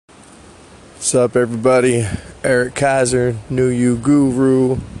What's up, everybody? Eric Kaiser, New You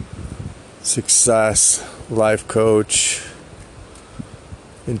Guru, success, life coach,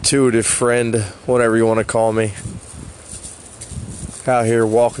 intuitive friend, whatever you want to call me. Out here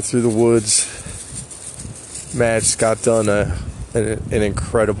walking through the woods. Man, I just got done an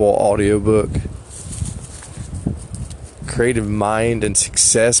incredible audiobook. Creative Mind and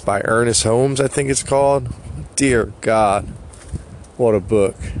Success by Ernest Holmes, I think it's called. Dear God, what a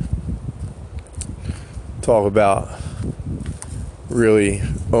book. Talk about really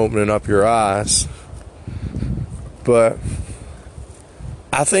opening up your eyes. But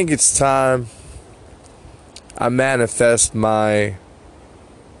I think it's time I manifest my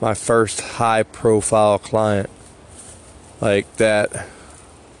first high profile client, like that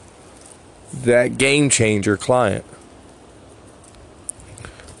game changer client. I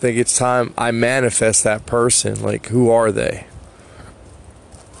think it's time I manifest that person. Like, who are they?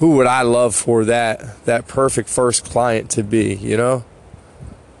 Who would I love for that perfect first client to be, you know?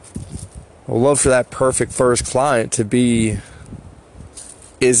 I'd love for that perfect first client to be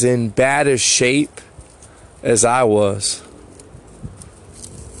as in bad a shape as I was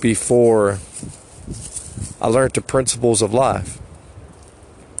before I learned the principles of life.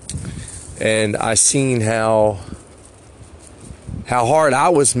 And I seen how hard I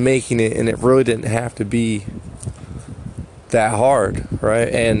was making it, and it really didn't have to be that hard, right?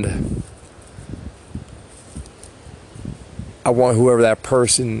 And I want whoever that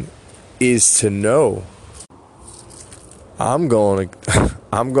person is to know I'm going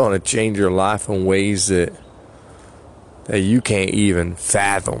to change your life in ways that you can't even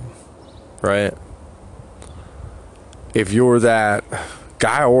fathom, right? If you're that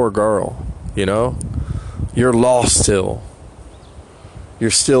guy or girl, you know, you're lost still.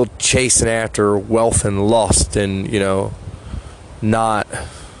 You're still chasing after wealth and lust and, you know, not,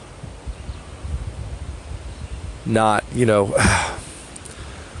 you know,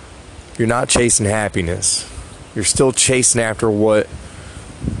 you're not chasing happiness. You're still chasing after what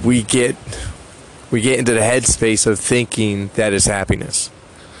we get into the headspace of thinking that is happiness.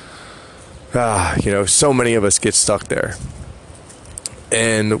 You know, so many of us get stuck there.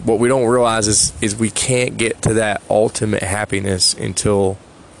 And what we don't realize is we can't get to that ultimate happiness until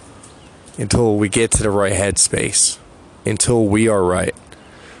we get to the right headspace, until we are right.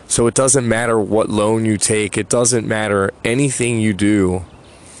 So it doesn't matter what loan you take. It doesn't matter anything you do.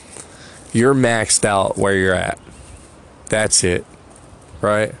 You're maxed out where you're at. That's it,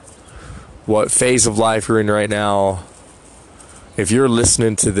 right? What phase of life you're in right now, if you're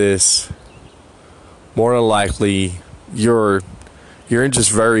listening to this, more than likely you're in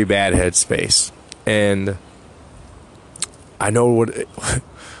just very bad headspace. And I know what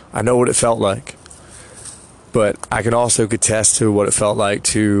it felt like. But I can also attest to what it felt like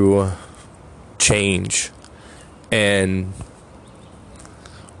to change and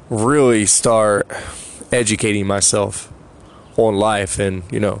really start educating myself on life and,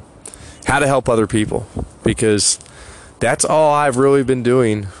 you know, how to help other people. Because that's all I've really been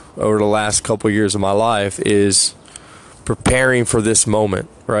doing over the last couple of years of my life is preparing for this moment,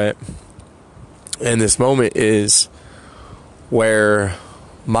 right? And this moment is where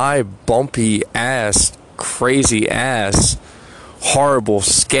my bumpy ass, crazy ass, horrible,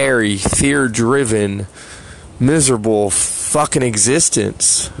 scary, fear-driven, miserable fucking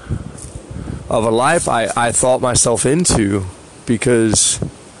existence of a life I thought myself into because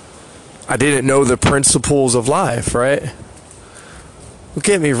I didn't know the principles of life, right? Don't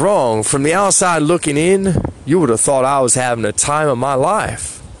get me wrong, from the outside looking in, you would have thought I was having a time of my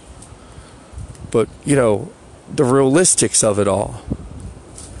life. But, you know, the realistics of it all.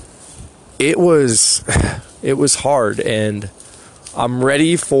 It was hard, and I'm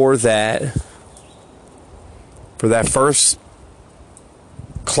ready for that first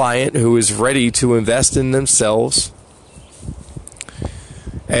client who is ready to invest in themselves.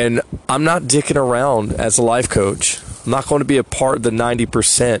 And I'm not dicking around as a life coach. I'm not going to be a part of the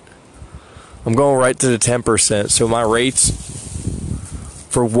 90%. I'm going right to the 10%. So my rates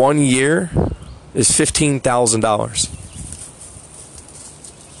for 1 year is $15,000.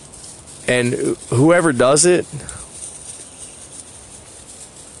 And whoever does it,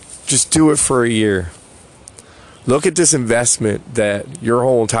 just do it for a year. Look at this investment that your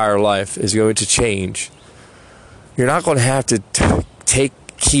whole entire life is going to change. You're not going to have to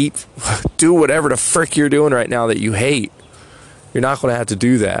do whatever the frick you're doing right now that you hate. You're not going to have to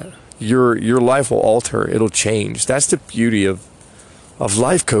do that. Your life will alter. It'll change. That's the beauty of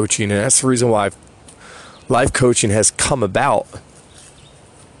life coaching, and that's the reason why life coaching has come about.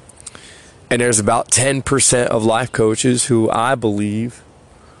 And there's about 10% of life coaches who I believe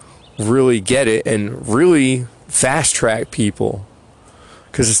really get it and really fast track people,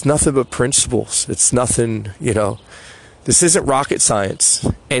 because it's nothing but principles. It's nothing, this isn't rocket science.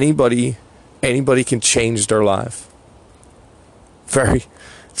 Anybody can change their life.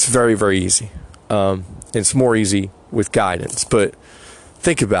 It's very, very easy. It's more easy with guidance, but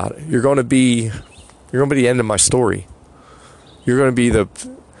think about it. You're going to be the end of my story. You're going to be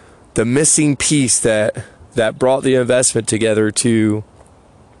the missing piece that brought the investment together to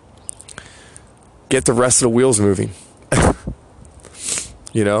get the rest of the wheels moving.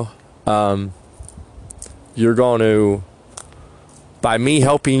 You're going to, by me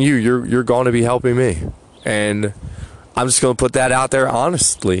helping you, you're going to be helping me. And I'm just going to put that out there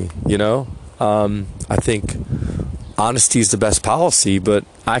honestly, I think honesty is the best policy, but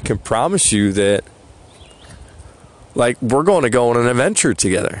I can promise you that, we're going to go on an adventure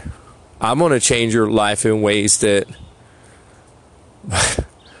together. I'm going to change your life in ways that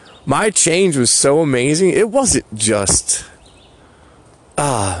my change was so amazing. It wasn't just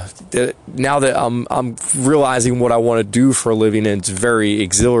now that I'm realizing what I want to do for a living, and it's very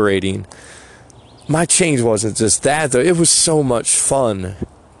exhilarating. My change wasn't just that, though. It was so much fun.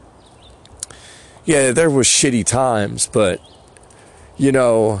 Yeah, there was shitty times, but you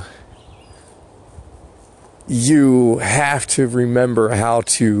have to remember how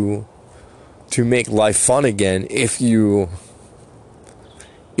to make life fun again if you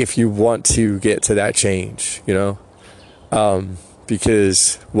want to get to that change,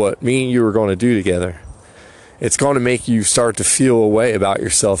 because what me and you are going to do together, it's going to make you start to feel a way about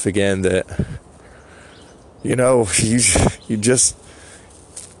yourself again that, you're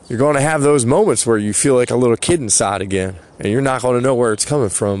going to have those moments where you feel like a little kid inside again, and you're not going to know where it's coming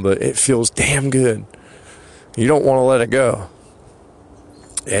from, but it feels damn good. You don't want to let it go.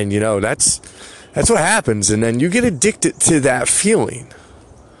 And, that's what happens. And then you get addicted to that feeling.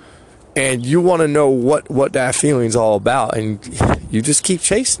 And you want to know what that feeling's all about. And you just keep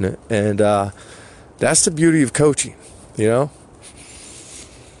chasing it. And that's the beauty of coaching,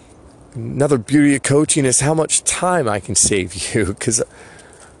 Another beauty of coaching is how much time I can save you. Because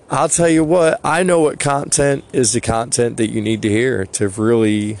I'll tell you what, I know what content is the content that you need to hear to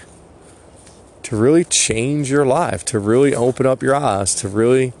really change your life, to really open up your eyes, to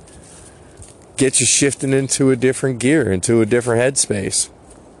really get you shifting into a different gear, into a different headspace.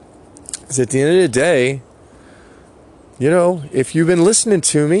 Because at the end of the day, if you've been listening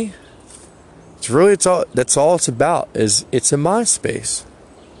to me, that's all it's about, is it's in my space,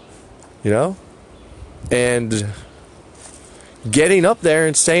 and getting up there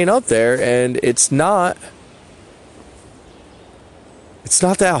and staying up there, and it's not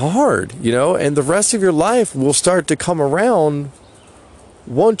that hard, and the rest of your life will start to come around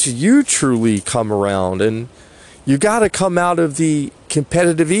once you truly come around. And you got to come out of the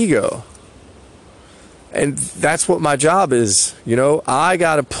competitive ego. And that's what my job is, I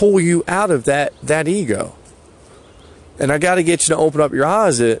got to pull you out of that ego. And I got to get you to open up your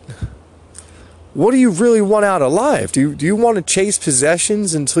eyes at, what do you really want out of life? Do you want to chase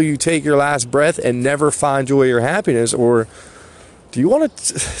possessions until you take your last breath and never find joy or happiness? Or do you want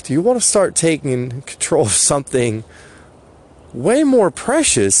to start taking control of something way more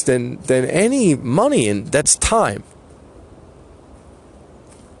precious than any money, and that's time?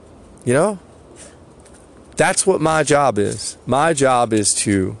 That's what my job is. My job is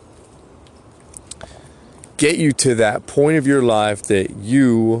to get you to that point of your life that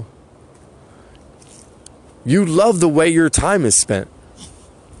you love the way your time is spent.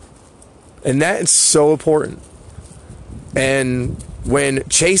 And that is so important. And when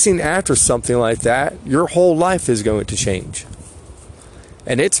chasing after something like that, your whole life is going to change.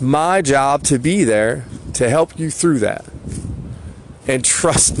 And it's my job to be there to help you through that. And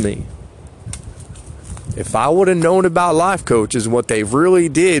trust me, if I would have known about life coaches and what they really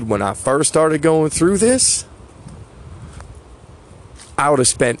did when I first started going through this, I would have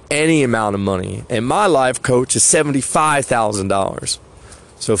spent any amount of money. And my life coach is $75,000.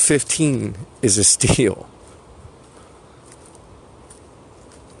 So 15 is a steal.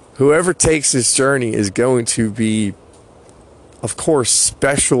 Whoever takes this journey is going to be, of course,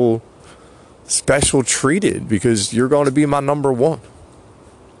 special treated, because you're going to be my number one.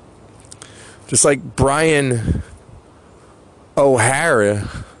 Just like Brian O'Hara,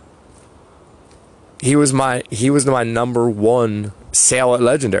 he was my number one sale at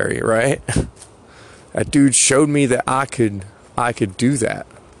Legendary, right? That dude showed me that I could do that.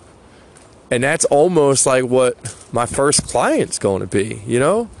 And that's almost like what my first client's going to be,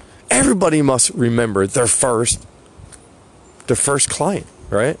 Everybody must remember their first client,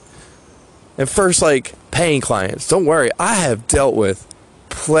 right? And first, paying clients. Don't worry, I have dealt with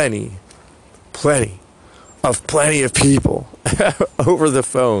plenty of people over the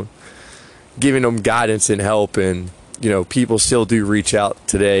phone, giving them guidance and help. And, people still do reach out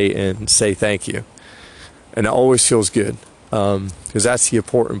today and say thank you. And it always feels good. Because that's the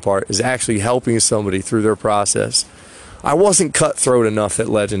important part, is actually helping somebody through their process. I wasn't cutthroat enough at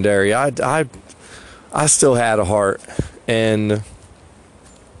Legendary. I still had a heart. And,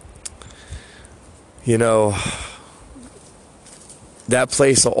 that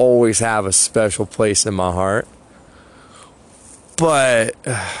place will always have a special place in my heart. But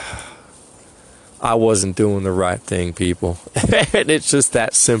I wasn't doing the right thing, people. And it's just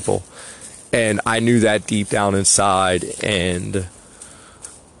that simple. And I knew that deep down inside. And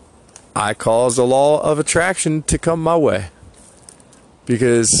I caused the law of attraction to come my way.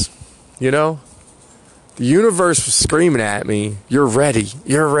 Because, the universe was screaming at me, you're ready,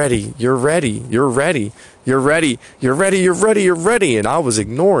 you're ready, you're ready, you're ready, you're ready, you're ready, you're ready, you're ready. And I was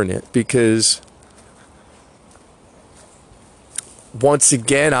ignoring it because, once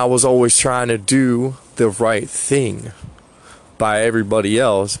again, I was always trying to do the right thing by everybody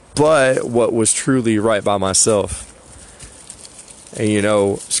else, but what was truly right by myself.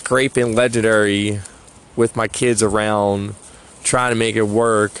 And, scraping Legendary with my kids around, trying to make it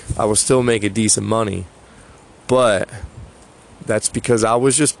work, I was still making decent money. But that's because I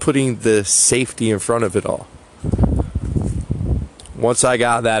was just putting the safety in front of it all. Once I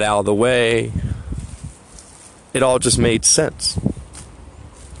got that out of the way, it all just made sense.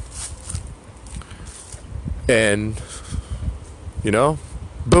 And,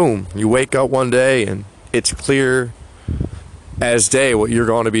 boom, you wake up one day and it's clear as day what you're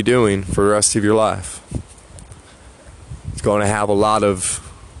going to be doing for the rest of your life. It's going to have a lot of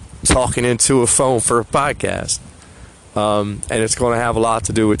talking into a phone for a podcast. And it's going to have a lot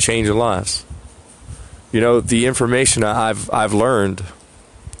to do with changing lives. The information I've learned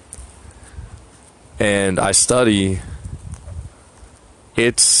and I study,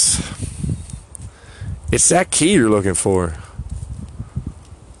 it's that key you're looking for.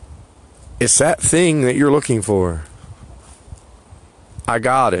 It's that thing that you're looking for. I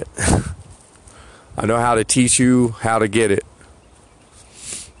got it. I know how to teach you how to get it.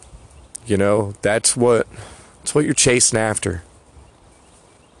 That's what you're chasing after.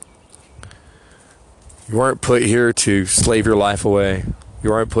 You weren't put here to slave your life away. You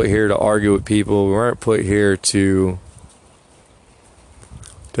weren't put here to argue with people. You weren't put here to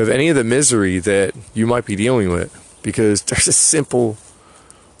have any of the misery that you might be dealing with, because there's a simple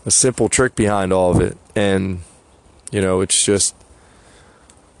trick behind all of it. And, it's just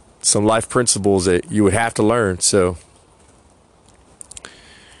some life principles that you would have to learn. So,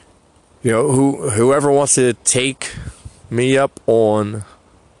 whoever wants to take me up on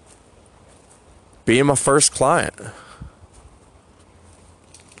being my first client,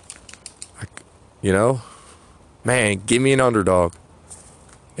 man, give me an underdog.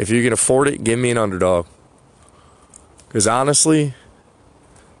 If you can afford it, give me an underdog. Because honestly,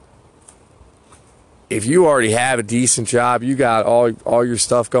 if you already have a decent job, you got all your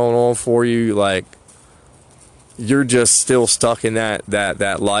stuff going on for you, like, you're just still stuck in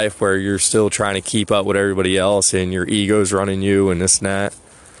that life where you're still trying to keep up with everybody else and your ego's running you and this and that.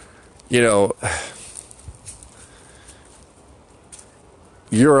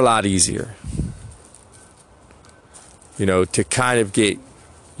 You're a lot easier. To kind of get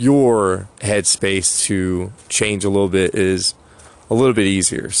your headspace to change a little bit is a little bit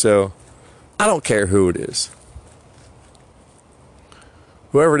easier. So I don't care who it is.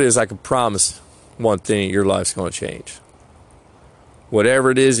 Whoever it is, I can promise one thing: your life's going to change.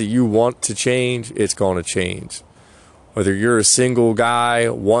 Whatever it is that you want to change, it's going to change. Whether you're a single guy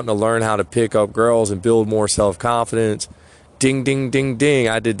wanting to learn how to pick up girls and build more self-confidence, ding, ding, ding, ding.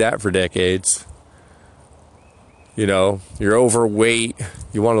 I did that for decades. You're overweight.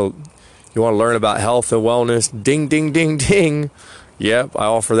 You want to learn about health and wellness. Ding, ding, ding, ding. Yep, I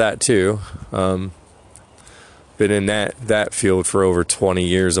offer that too. Been in that field for over 20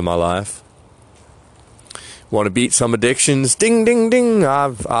 years of my life. Want to beat some addictions? Ding, ding, ding.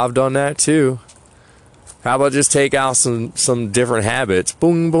 I've done that too. How about just take out some different habits?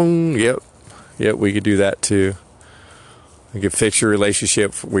 Boom, boom. Yep, we could do that too. You could fix your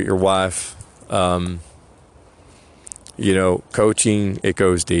relationship with your wife. Coaching, it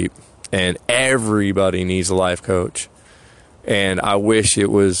goes deep. And everybody needs a life coach. And I wish it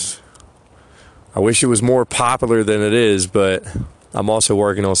was more popular than it is, but I'm also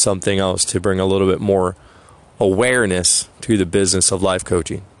working on something else to bring a little bit more awareness to the business of life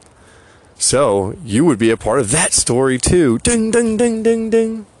coaching. So you would be a part of that story too. Ding, ding, ding, ding,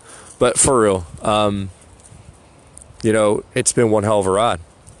 ding. But for real, it's been one hell of a ride.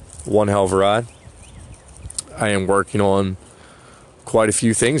 One hell of a ride. I am working on quite a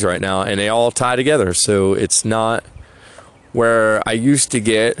few things right now, and they all tie together. So it's not where I used to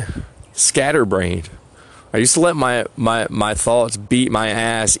get scatterbrained. I used to let my thoughts beat my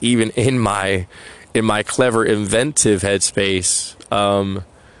ass even in my clever, inventive headspace.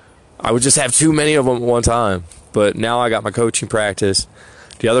 I would just have too many of them at one time. But now I got my coaching practice.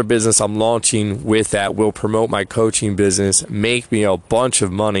 The other business I'm launching with that will promote my coaching business, make me a bunch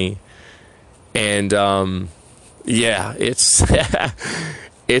of money. And, it's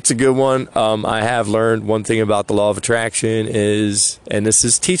it's a good one. I have learned one thing about the law of attraction is, and this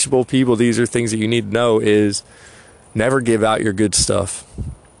is teachable people, these are things that you need to know, is never give out your good stuff.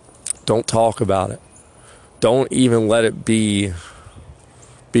 Don't talk about it. Don't even let it be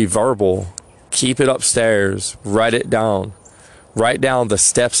verbal. Keep it upstairs. Write it down. Write down the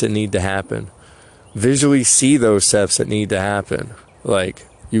steps that need to happen. Visually see those steps that need to happen.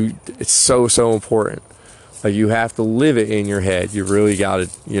 It's so important. You have to live it in your head. You really got to,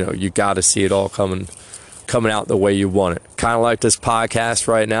 you got to see it all coming out the way you want it. Kind of like this podcast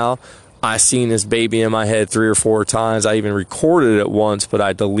right now. I seen this baby in my head 3 or 4 times. I even recorded it once, but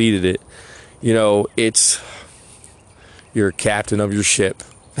I deleted it. You're a captain of your ship.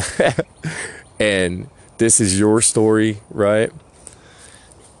 And this is your story, right?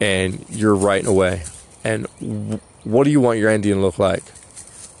 And you're writing away. And what do you want your ending to look like?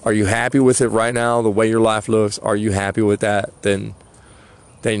 Are you happy with it right now, the way your life looks? Are you happy with that? Then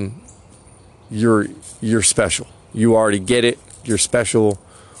you're special. You already get it. You're special.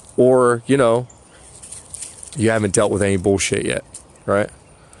 Or, you haven't dealt with any bullshit yet, right?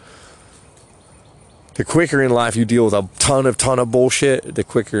 The quicker in life you deal with a ton of bullshit, the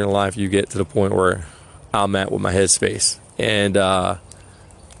quicker in life you get to the point where I'm at with my headspace. And,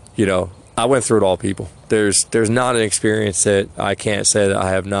 I went through it all, people. There's not an experience that I can't say that I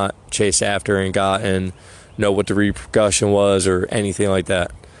have not chased after and got and know what the repercussion was or anything like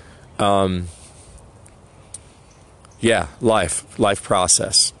that. Life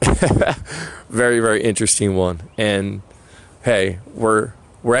process. Very, very interesting one. And hey, we're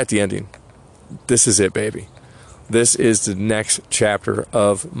at the ending. This is it, baby. This is the next chapter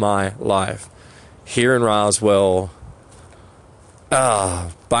of my life. Here in Roswell,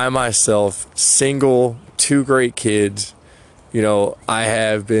 by myself, single, 2 great kids. I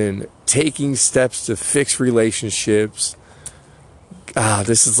have been taking steps to fix relationships.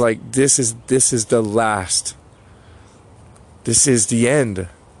 This is the last. This is the end.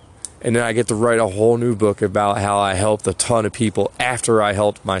 And then I get to write a whole new book about how I helped a ton of people after I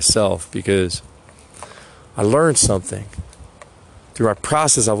helped myself, because I learned something. Through my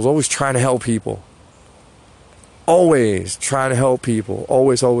process, I was always trying to help people. Always trying to help people.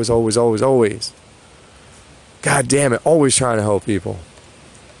 Always. God damn it, always trying to help people.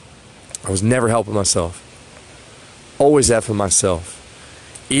 I was never helping myself. Always effing myself.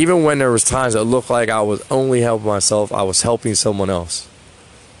 Even when there was times that looked like I was only helping myself, I was helping someone else.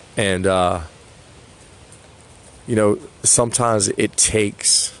 And, sometimes it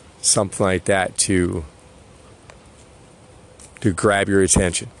takes something like that to grab your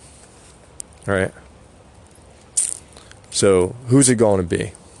attention. All right? So, who's it going to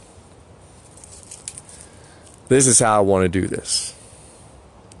be? This is how I want to do this.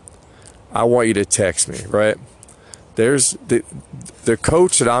 I want you to text me, right? There's the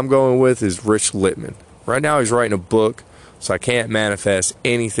coach that I'm going with is Rich Littman. Right now he's writing a book, so I can't manifest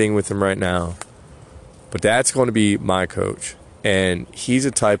anything with him right now. But that's going to be my coach. And he's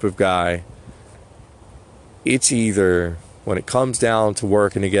a type of guy, it's either, when it comes down to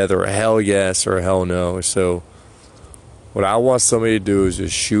working together, a hell yes or a hell no. So what I want somebody to do is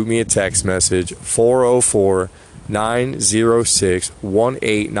just shoot me a text message,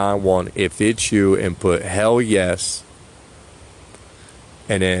 404-906-1891 if it's you, and put hell yes.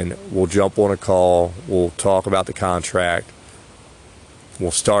 And then we'll jump on a call. We'll talk about the contract.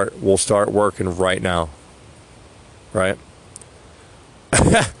 We'll start working right now. Right?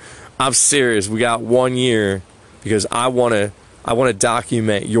 I'm serious. We got 1 year because I want to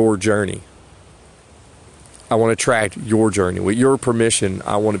document your journey. I want to track your journey. With your permission,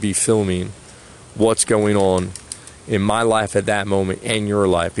 I want to be filming what's going on in my life at that moment and your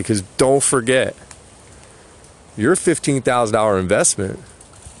life. Because don't forget, your $15,000 investment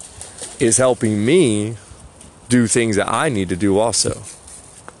is helping me do things that I need to do also.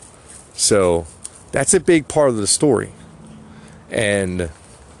 So that's a big part of the story. And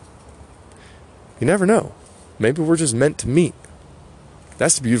you never know. Maybe we're just meant to meet.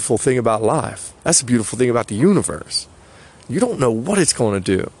 That's the beautiful thing about life. That's the beautiful thing about the universe. You don't know what it's going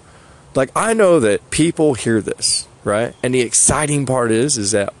to do. Like, I know that people hear this. right? And the exciting part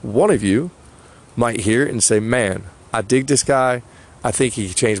is that one of you might hear it and say, man, I dig this guy. I think he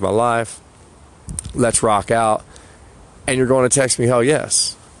can change my life. Let's rock out. And you're going to text me, hell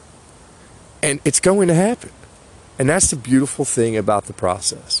yes. And it's going to happen. And that's the beautiful thing about the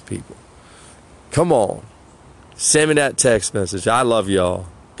process, people. Come on. Send me that text message. I love y'all.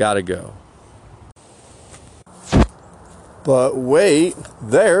 Gotta go. But wait,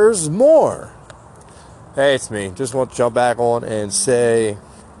 there's more. Hey, it's me. Just want to jump back on and say,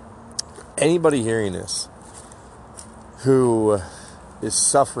 anybody hearing this who is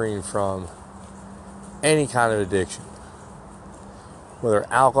suffering from any kind of addiction,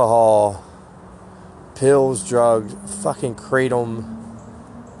 whether alcohol, pills, drugs, fucking kratom,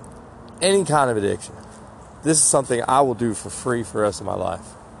 any kind of addiction, this is something I will do for free for the rest of my life.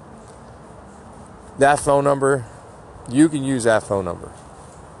 That phone number, you can use that phone number.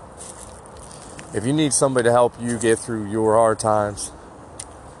 If you need somebody to help you get through your hard times,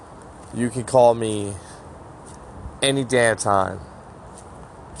 you can call me any damn time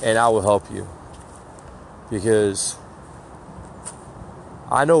and I will help you. Because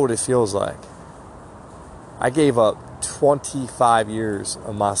I know what it feels like. I gave up 25 years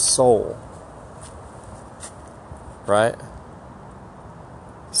of my soul. Right?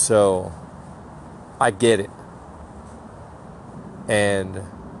 So, I get it. And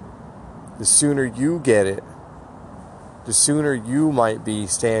the sooner you get it, the sooner you might be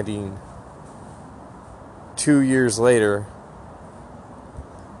standing 2 years later.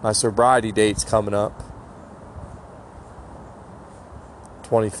 My sobriety date's coming up.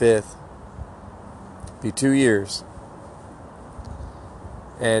 25th. Be 2 years.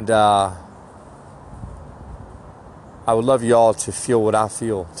 And I would love y'all to feel what I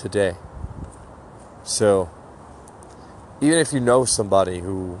feel today. So, even if you know somebody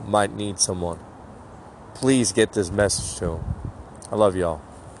who might need someone, please get this message to them. I love y'all.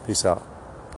 Peace out.